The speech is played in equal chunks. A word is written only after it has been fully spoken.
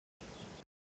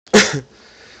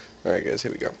Alright guys,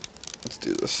 here we go. Let's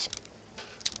do this.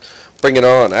 Bring it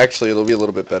on. Actually, it'll be a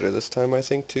little bit better this time, I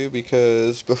think, too,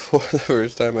 because before the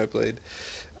first time I played,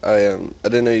 I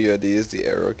didn't know you had to use the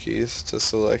arrow keys to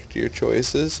select your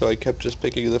choices, so I kept just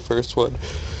picking the first one.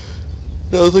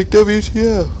 And I was like,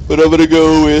 WTF, but I'm gonna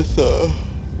go with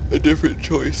a different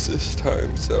choice this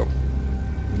time, so.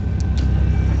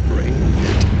 Bring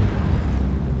it.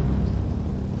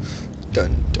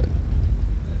 Dun dun.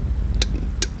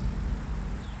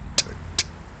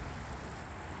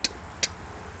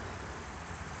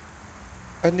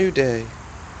 A new day.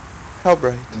 How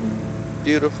bright.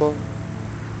 Beautiful.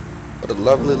 What a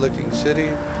lovely looking city.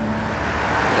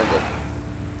 And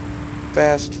a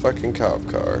fast fucking cop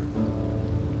car.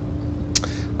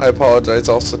 I apologize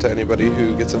also to anybody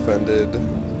who gets offended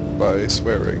by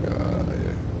swearing.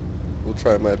 I will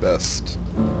try my best.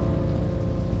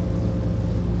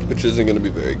 Which isn't going to be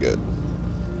very good.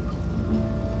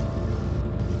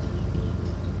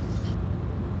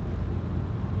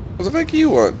 What the fuck do you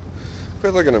want?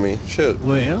 Quit looking at me. Shit.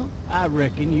 Well, I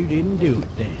reckon you didn't do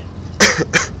it then.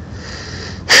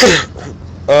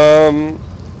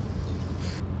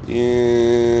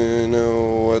 You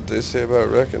know what they say about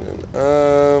reckoning.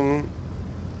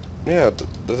 Yeah,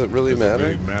 does it really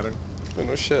matter? Does it really matter?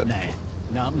 No shit. Nah,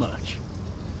 not much.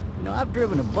 You know, I've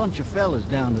driven a bunch of fellas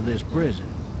down to this prison.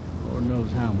 Lord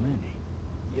knows how many.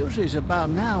 Usually it's about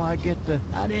now I get the,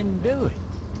 I didn't do it.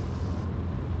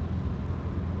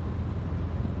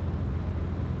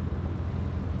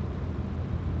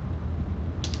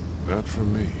 Not for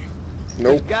me.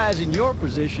 Nope. Guys in your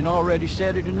position already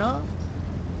said it enough.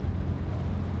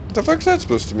 What the fuck's that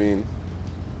supposed to mean?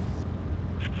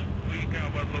 We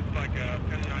got what looks like a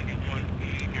 1091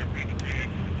 near Peachtree,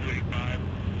 285.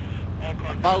 All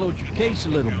I followed your case a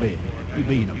little bit. You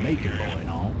being a Macon boy and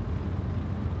all.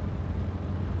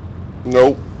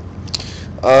 Nope.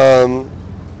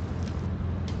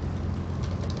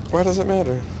 Why does it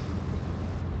matter?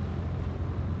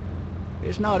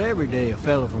 It's not every day a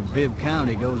fella from Bibb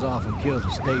County goes off and kills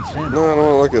a state senator. No, I don't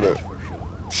want to look at That's it. for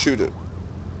sure. Shoot it.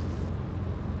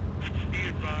 Be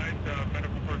advised,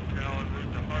 medical personnel en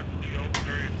route to Hartsfield,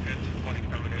 various 1020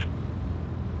 coming in.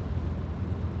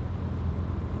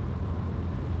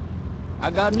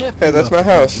 I got nephew. Hey, that's up my at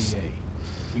house. PGA.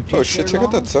 You Oh take shit, care check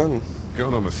out long? that sun.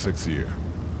 Going on my 6th year.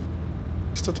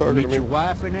 Still talking to Meet me. your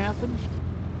wife in Athens?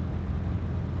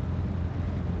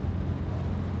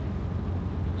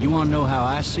 You want to know how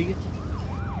I see it?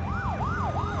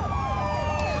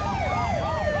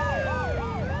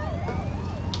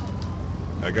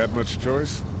 I got much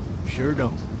choice? Sure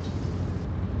don't.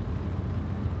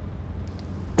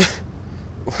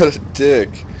 What a dick.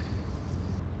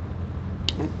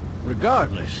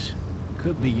 Regardless,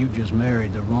 could be you just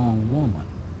married the wrong woman.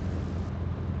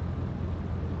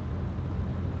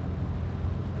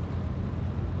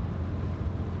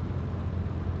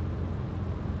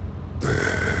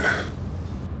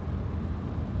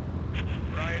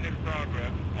 Riot in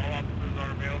progress. All officers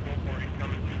are available for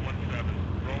incoming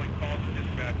 217. Rolling calls and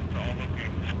dispatches to all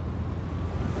locations.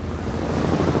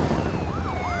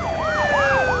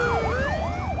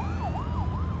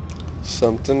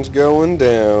 Something's going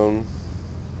down.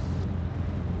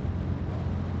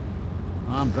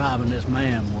 I'm driving this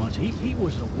man once. He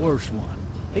was the worst one.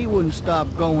 He wouldn't stop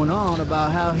going on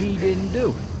about how he didn't do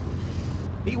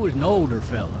it. He was an older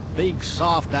fella, big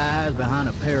soft eyes behind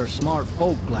a pair of smart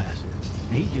folk glasses.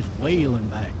 And he just wailing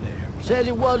back there. Says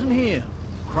it wasn't him.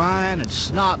 Crying and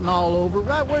snotting all over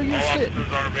right where you're All sitting.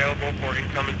 officers are available for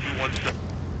incoming 217.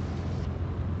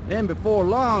 Then before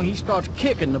long, he starts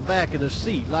kicking the back of the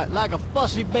seat like a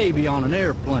fussy baby on an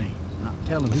airplane. And I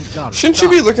tell him he's got to Shouldn't you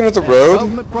be looking at the That's road?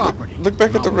 government property. Look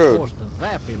back at the And I was road. forced to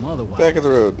zap him otherwise. Back at the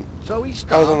road. So he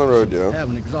stops. I was on the road, yo.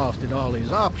 Having exhausted all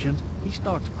his options, he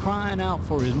starts crying out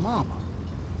for his mama.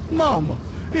 Mama,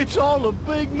 it's all a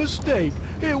big mistake.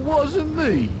 It wasn't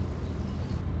me.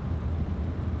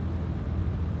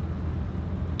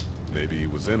 Maybe he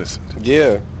was innocent.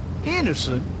 Yeah.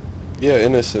 Innocent? Yeah, They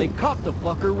innocent. caught the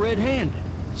fucker red-handed,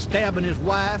 stabbing his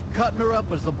wife, cutting her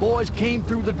up as the boys came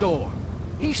through the door.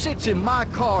 He sits in my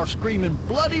car screaming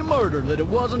bloody murder that it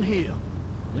wasn't him.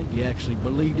 I think he actually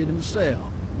believed it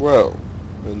himself. Well,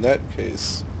 in that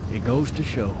case, It goes to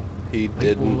show. he People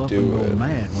didn't up do and go it.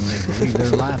 mad when they believe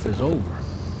their life is over.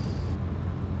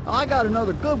 I got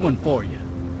another good one for you.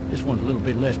 This one's a little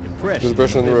bit less depressing. There's a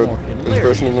person and in a the bit road. more There's a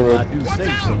person in the hilarious, road. if I do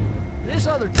say so. This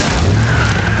other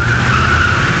time.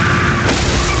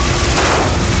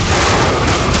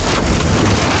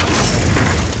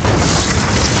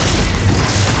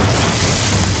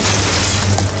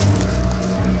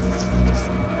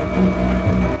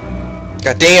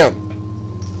 God damn!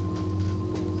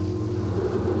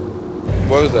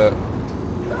 What was that?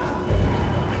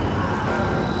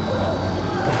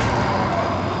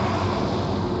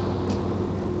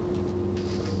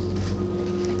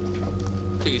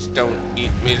 Please don't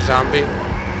eat me, zombie.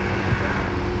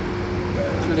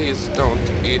 Please don't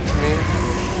eat me.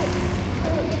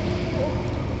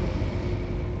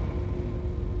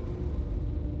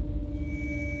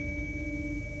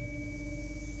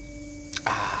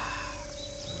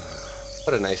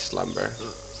 What a nice slumber.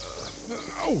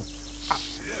 Oh,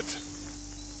 shit.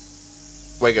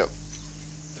 Wake up.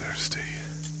 Thirsty.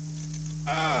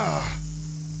 Ah.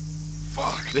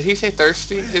 Fuck. Did he say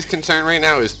thirsty? His concern right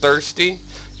now is thirsty.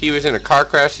 He was in a car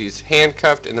crash. He's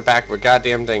handcuffed in the back of a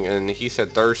goddamn thing, and he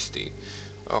said thirsty.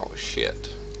 Oh, shit.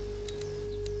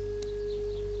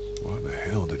 Why the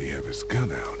hell did he have his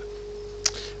gun out?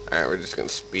 Alright, we're just gonna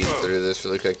speed through this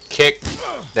really quick. Kick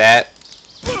that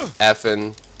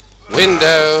effing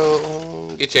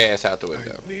window. Get your ass out the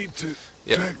window. I need to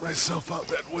Yep. drag myself out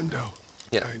that window.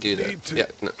 Yeah, I do need that. to Yeah,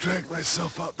 no. drag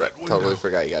myself out that window. Totally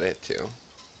forgot you gotta hit 2.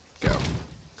 Go.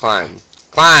 Climb.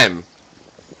 Climb!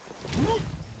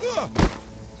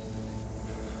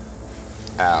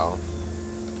 Ow.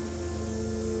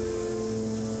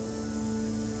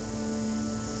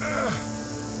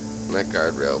 That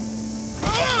guardrail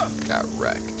got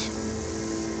wrecked.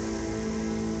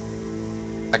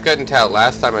 I couldn't tell.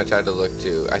 Last time I tried to look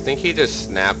too. I think he just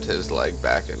snapped his leg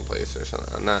back in place or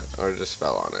something. I'm not, or just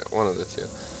fell on it. One of the two.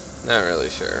 Not really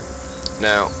sure.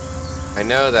 Now, I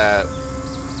know that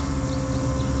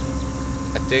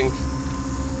I think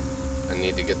I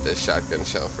need to get this shotgun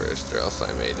shell first or else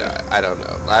I may die. I don't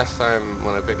know. Last time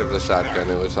when I picked up the shotgun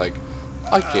it was like,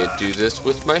 I can't do this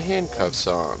with my handcuffs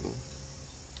on.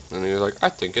 And he was like, I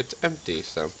think it's empty.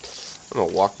 So I'm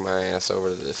gonna walk my ass over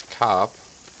to this cop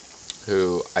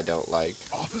who I don't like.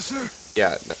 Officer?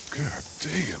 Yeah, no, God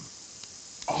damn.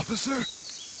 Officer?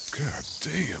 God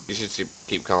damn. you should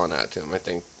keep calling out to him. I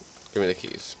think. Give me the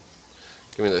keys.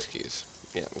 Give me those keys.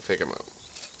 Yeah, we'll pick him up.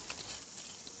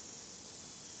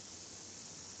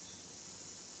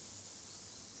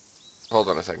 Hold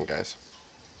on a second, guys.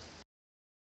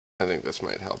 I think this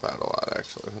might help out a lot,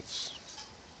 actually. Let's...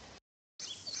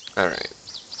 Alright.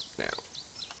 Now.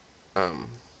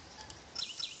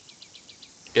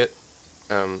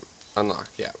 Unlock.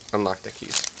 Yeah, unlock the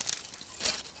keys.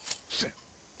 Shit.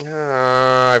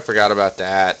 I forgot about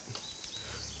that.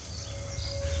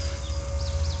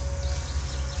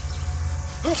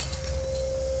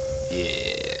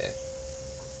 Yeah.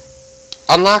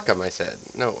 Unlock them, I said.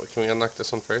 No, can we unlock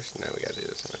this one first? No, we gotta do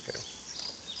this one, okay.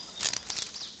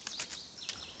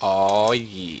 Oh,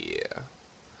 yeah.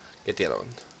 Get the other one.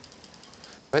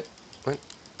 What? What?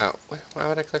 Oh, why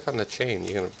would I click on the chain?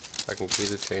 You gonna fucking key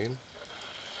the chain?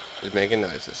 It's making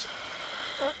noises.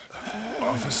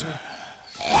 Officer?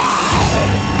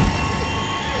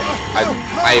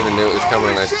 I even knew it was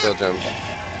coming and I still jumped.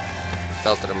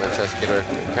 Felt it in my chest. Get her.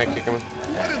 Can I kick him?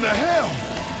 What in the hell?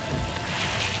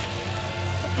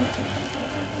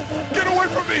 Get away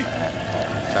from me!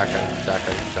 Shotgun,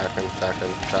 shotgun, shotgun,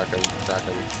 shotgun, shotgun,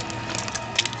 shotgun.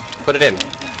 Put it in.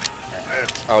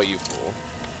 Oh, you fool.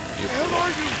 You Where fool. are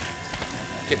you?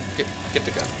 Get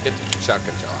the gun. Get the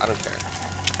shotgun shell. I don't care.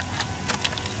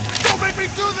 Don't make me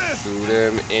do this! Shoot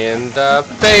him in the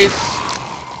face.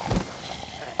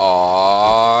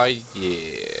 Aw,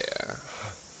 yeah.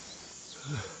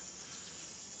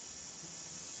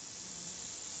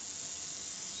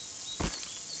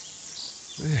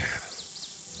 Man,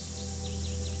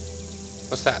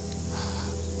 What's that?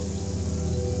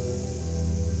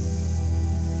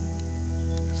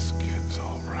 his skin's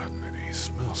all rotten and he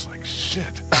smells like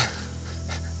shit.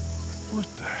 What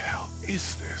the hell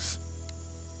is this?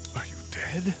 Are you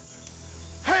dead?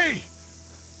 Hey!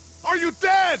 Are you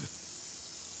dead?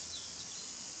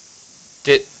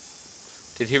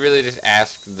 Did he really just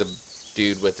ask the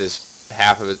dude with his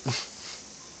half of it?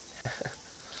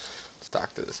 Let's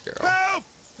talk to this girl. Help!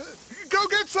 Go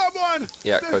get someone!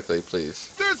 Yeah, quickly,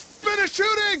 please. There's been a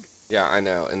shooting! Yeah, I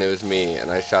know, and it was me, and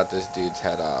I shot this dude's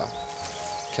head off.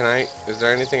 Is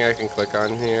there anything I can click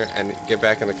on here and get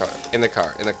back in the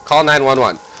car? Call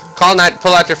 911.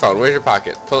 Pull out your phone. Where's your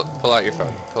pocket? Pull out your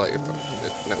phone. Pull out your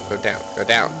phone. No, go down. Go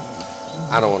down.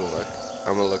 I don't want to look.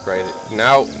 I'm gonna look right at,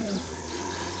 no.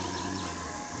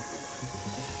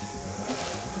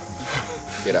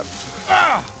 Get up.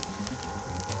 Ah!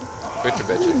 Quit your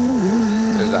bitching.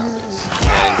 They're zombies.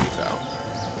 And you fell.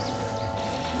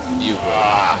 You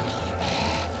will.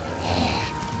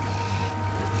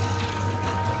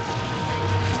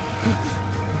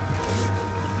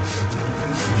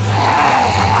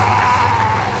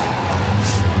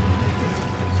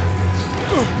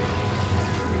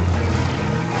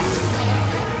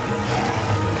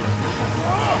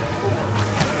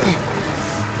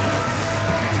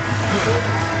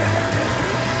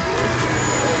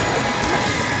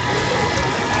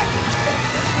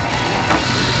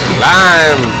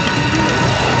 Climb!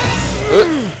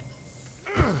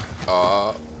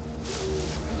 Oh,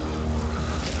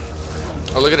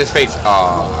 look at his face.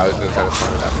 Oh, I was gonna try to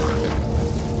climb that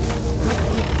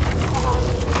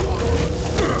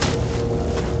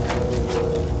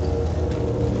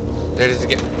one. There it is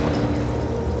again.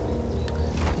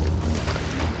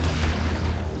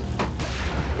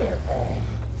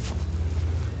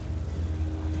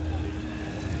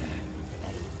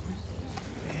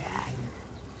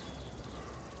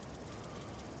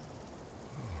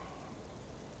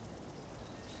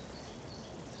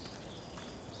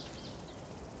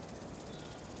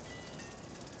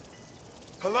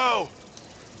 Hello?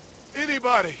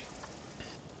 Anybody?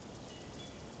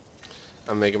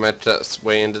 I'm making my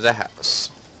way into the house.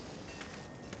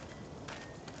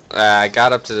 I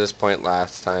got up to this point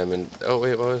last time and... Oh,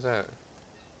 wait, what was that?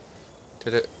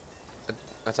 Did it...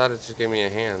 I thought it just gave me a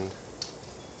hand.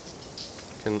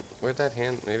 Where'd that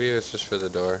hand... Maybe it was just for the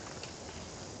door.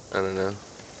 I don't know.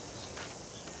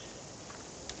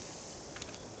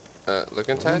 Look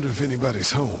I inside? wonder if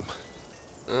anybody's home.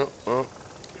 Oh, well.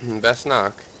 Best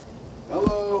knock.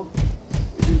 Hello?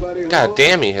 Anybody God home?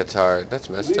 damn, he hits hard. That's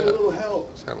messed Need a up. little help.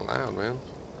 It's kind of loud, man.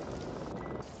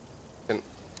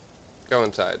 Go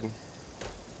inside.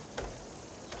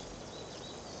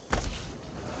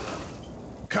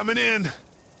 Coming in.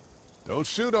 Don't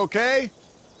shoot, okay?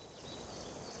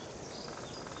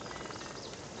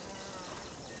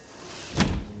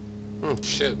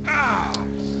 Shit. Ah!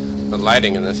 The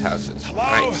lighting in this house is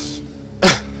Hello? nice.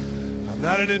 I'm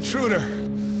not an intruder.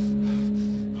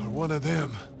 Or one of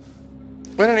them.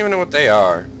 We don't even know what they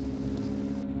are.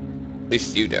 At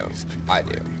least you don't. I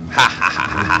do. Ha ha ha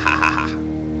ha ha ha ha.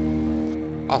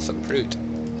 Awesome fruit.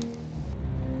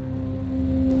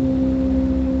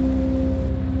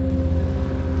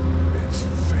 It's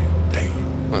fake.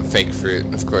 Damn. Well, fake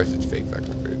fruit. Of course it's fake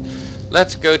fucking fruit.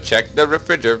 Let's go check the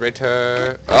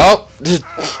refrigerator. Oh!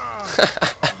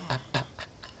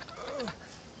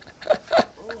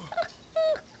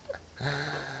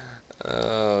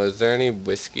 Oh, is there any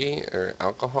whiskey or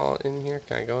alcohol in here?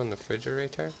 Can I go in the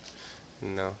refrigerator?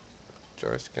 No.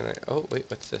 Drawers, can I? Oh, wait,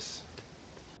 what's this?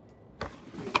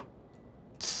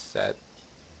 Set.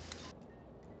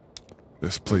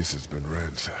 This place has been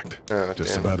ransacked. Oh,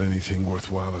 Just damn. about anything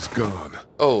worthwhile is gone.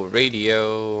 Oh,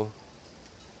 radio.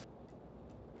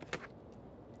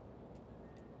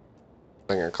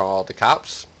 I'm gonna call the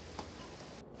cops.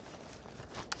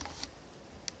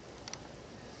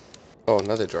 Oh,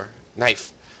 another drawer.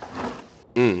 Knife.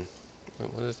 Wait,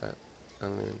 what is that? I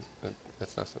don't even...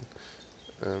 That's nothing.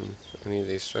 Any of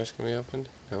these drawers can be opened?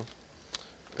 No.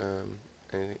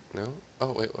 Anything? No?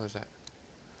 Oh, wait, what was that?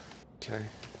 Can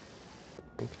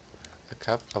I... A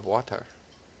cup of water.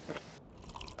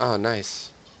 Oh,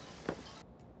 nice.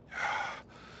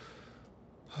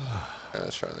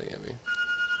 That's really yummy.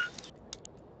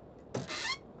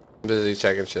 I'm busy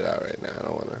checking shit out right now. I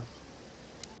don't wanna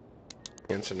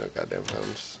answer no goddamn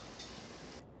phones.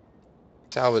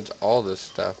 Salvage all this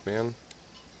stuff, man.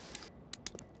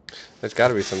 There's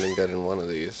gotta be something good in one of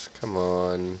these. Come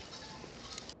on.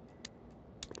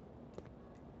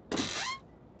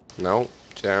 No.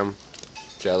 Jam.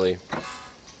 Jelly.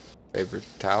 Paper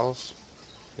towels?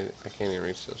 I can't even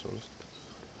reach those ones.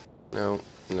 No.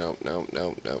 Nope, nope,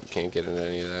 nope, nope. Can't get into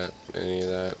any of that. Any of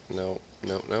that. Nope.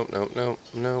 Nope, nope, nope, nope,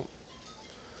 nope.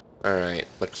 Alright.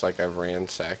 Looks like I've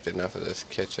ransacked enough of this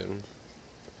kitchen.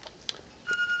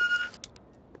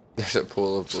 There's a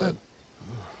pool of blood.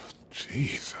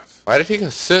 Jesus. Why did he go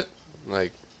sit?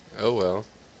 Like, oh well.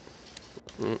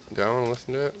 Do I want to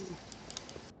listen to it?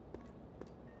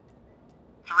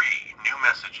 3 new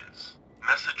messages.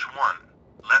 Message 1,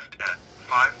 left at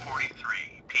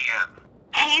 5:43 p.m.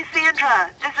 Hey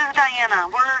Sandra, this is Diana.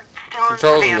 We're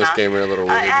still in Controls in Savannah. this game are a little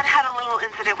weird. Ed had a little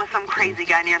incident with some crazy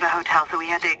guy near the hotel, so we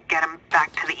had to get him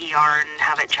back to the ER and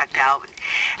have it checked out.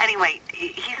 Anyway,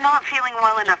 he's not feeling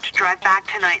well enough to drive back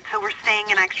tonight, so we're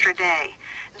staying an extra day.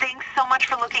 Thanks so much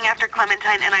for looking after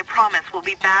Clementine, and I promise we'll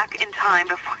be back in time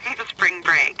before your spring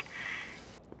break.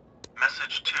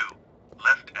 Message 2,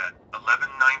 left at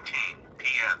 11:19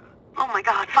 p.m. Oh my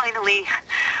God, finally.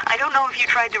 I don't know if you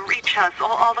tried to reach us.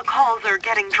 All the calls are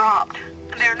getting dropped.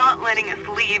 They're not letting us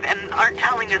leave and aren't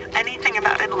telling us anything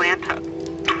about Atlanta.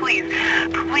 Please,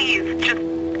 please, just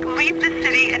leave the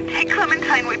city and take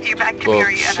Clementine with you back to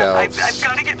Marietta. I've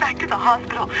got to get back to the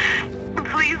hospital.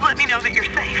 Please let me know that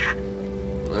you're safe.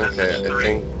 Okay, I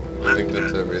think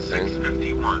that's everything.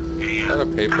 6:51 Is that a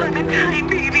a.m. paper in here? Clementine,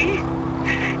 baby.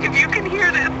 If you can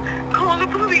hear this, call the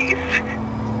police.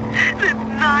 That's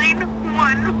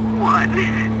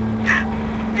 911.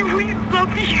 We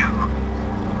love you.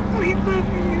 We love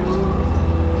you.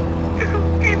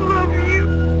 We love you.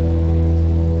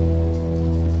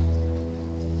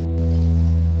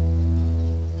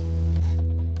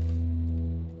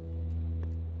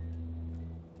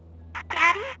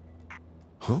 Daddy?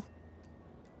 Huh?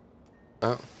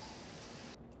 Oh.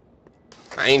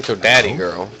 I ain't your daddy, Hello?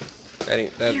 girl. That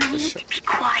ain't that. You need to be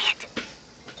quiet.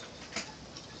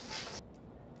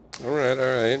 Alright,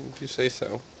 alright. If you say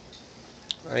so.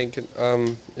 I ain't can,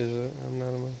 is it? I'm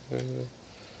not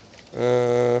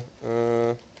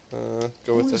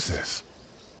go with Who is this. this?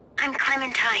 I'm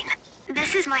Clementine.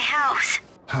 This is my house.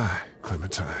 Hi,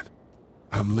 Clementine.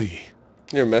 I'm Lee.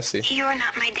 You're messy. You're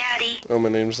not my daddy. Oh, my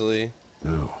name's Lee.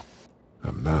 No,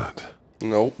 I'm not.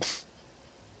 Nope.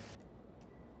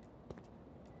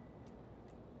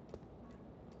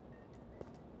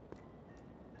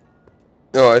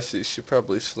 Oh, I see. She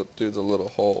probably slipped through the little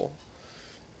hole.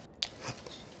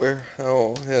 Where?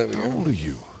 Oh, yeah, there we How old go. are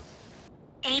you?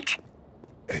 8.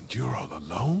 And you're all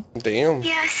alone? Damn.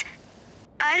 Yes.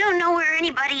 I don't know where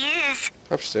anybody is.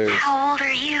 Upstairs. How old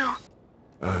are you?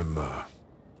 I'm,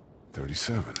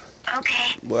 37.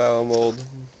 Okay. Wow, I'm old.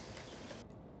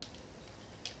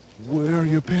 Where are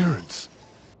your parents?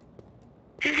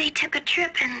 They took a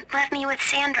trip and left me with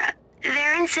Sandra.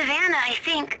 They're in Savannah, I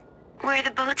think. Where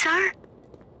the boats are?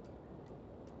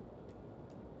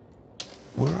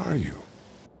 Where are you?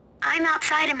 I'm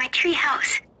outside in my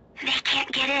treehouse. They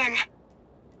can't get in.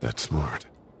 That's smart.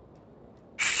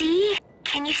 See?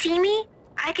 Can you see me?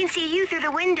 I can see you through the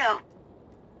window.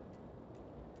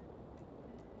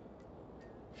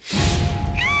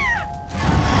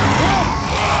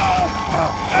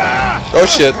 Oh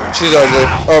shit, she's ugly.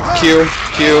 Oh, Q,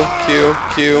 Q, Q,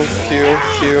 Q, Q,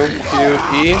 Q, Q,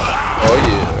 E. Oh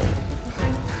yeah.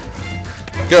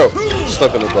 Go!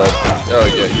 Slip in the blood. Oh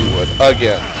yeah, you would.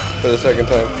 Again. For the second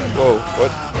time. Whoa,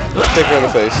 what? Kick her in the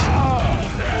face.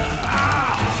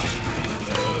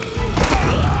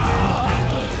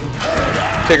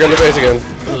 Kick her in the face again.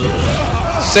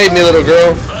 Save me, little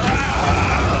girl.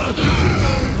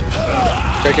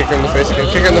 Okay, kick her in the face again.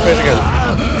 Kick her in the face again.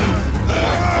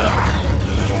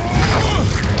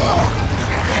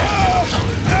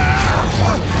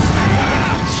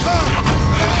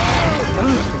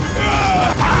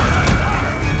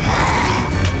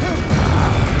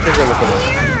 Kick her in the face.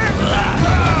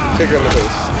 Kick her in the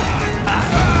face.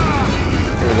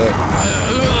 Give me that.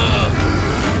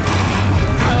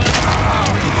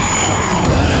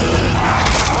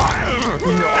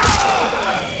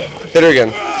 Hit her again.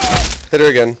 Hit her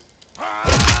again.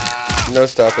 No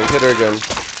stopping. Hit her again.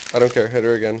 I don't care. Hit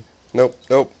her again. Nope.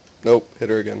 Nope. Nope. Hit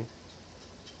her again.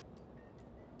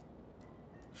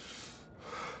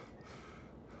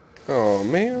 Oh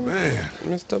man. Man. I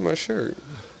messed up my shirt.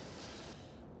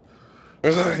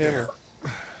 Where's that hammer?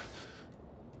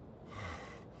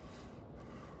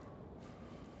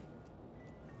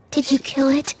 Did you kill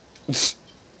it?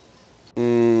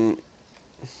 I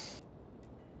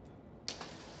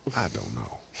don't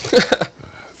know.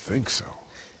 I think so.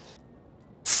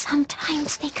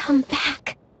 Sometimes they come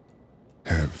back.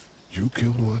 Have you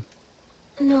killed one?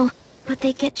 No, but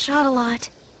they get shot a lot.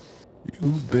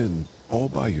 You've been all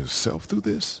by yourself through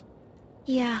this?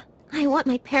 Yeah, I want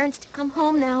my parents to come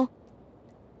home now.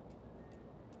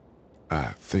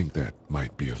 I think that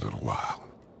might be a little while,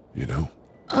 you know?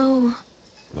 Oh,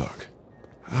 Look,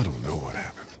 I don't know what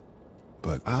happened,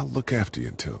 but I'll look after you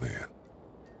until then.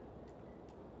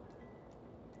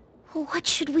 what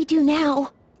should we do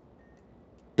now?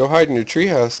 Go hide in your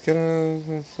treehouse. Get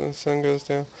out the sun goes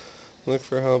down. Look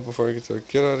for help before it gets dark.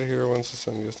 Get out of here once the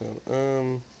sun goes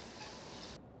down.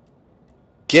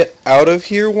 Get out of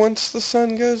here once the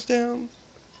sun goes down?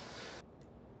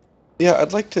 Yeah,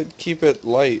 I'd like to keep it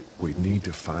light. We need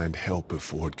to find help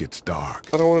before it gets dark.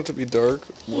 I don't want it to be dark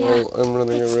Yeah, while I'm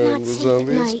running it's around not with safe at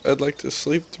zombies. night. I'd like to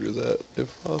sleep through that,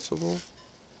 if possible.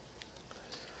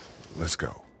 Let's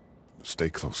go. Stay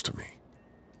close to me.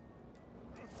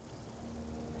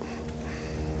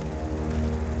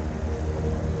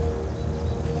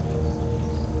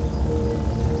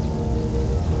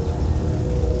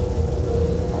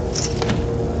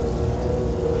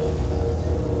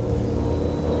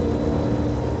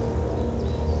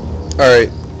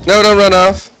 Alright. No, don't run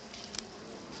off.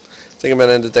 I think I'm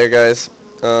gonna end it there, guys.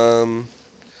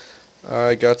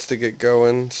 I got to get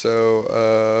going,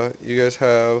 so you guys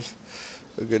have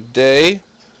a good day,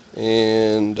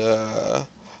 and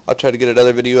I'll try to get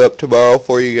another video up tomorrow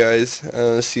for you guys,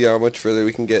 see how much further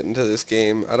we can get into this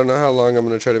game. I don't know how long I'm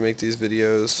going to try to make these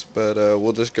videos, but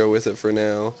we'll just go with it for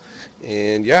now.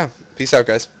 And yeah, peace out,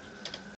 guys.